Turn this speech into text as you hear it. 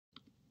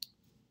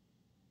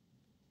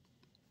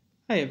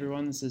Hi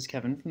everyone, this is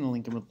Kevin from the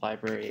Lincolnwood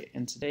Library,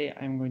 and today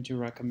I'm going to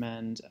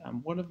recommend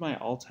one of my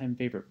all-time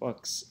favorite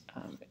books.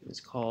 It is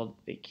called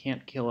They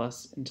Can't Kill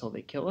Us Until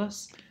They Kill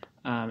Us.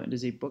 It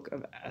is a book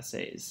of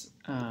essays.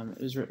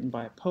 It was written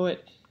by a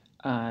poet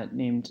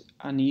named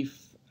Anif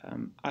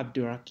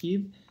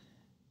Abdurraqib,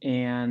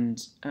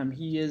 and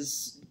he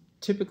is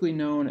typically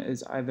known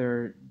as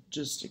either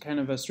just kind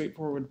of a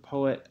straightforward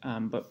poet,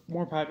 but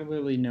more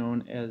popularly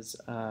known as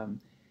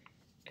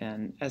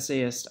an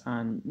essayist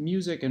on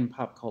music and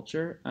pop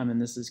culture,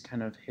 and this is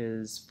kind of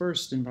his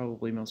first and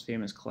probably most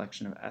famous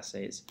collection of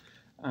essays,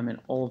 and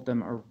all of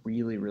them are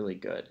really, really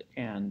good.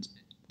 And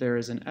there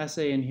is an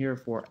essay in here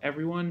for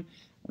everyone.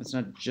 It's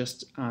not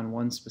just on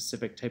one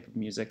specific type of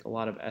music. A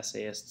lot of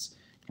essayists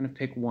kind of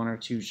pick one or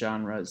two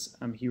genres.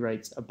 He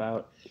writes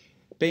about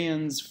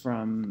bands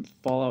from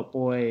Fall Out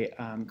Boy,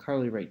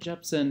 Carly Rae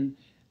Jepsen,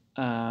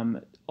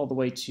 all the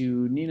way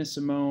to Nina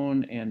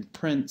Simone and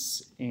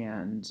Prince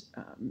and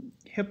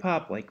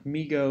hip-hop like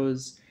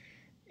Migos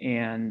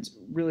and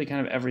really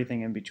kind of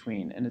everything in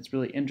between. And it's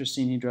really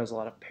interesting. He draws a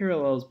lot of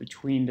parallels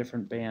between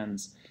different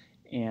bands,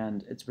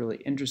 and it's really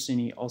interesting.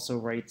 He also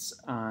writes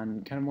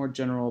on kind of more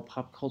general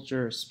pop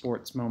culture,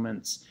 sports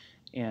moments,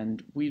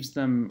 and weaves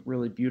them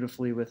really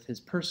beautifully with his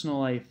personal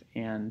life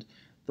and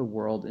the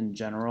world in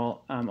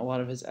general. A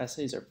lot of his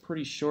essays are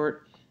pretty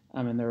short,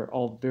 and they're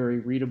all very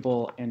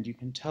readable, and you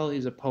can tell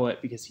he's a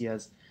poet because he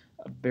has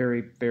a very,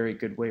 very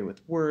good way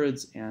with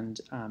words, and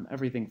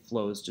everything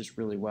flows just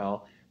really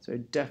well. So I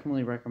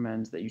definitely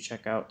recommend that you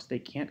check out They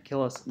Can't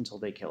Kill Us Until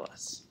They Kill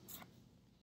Us.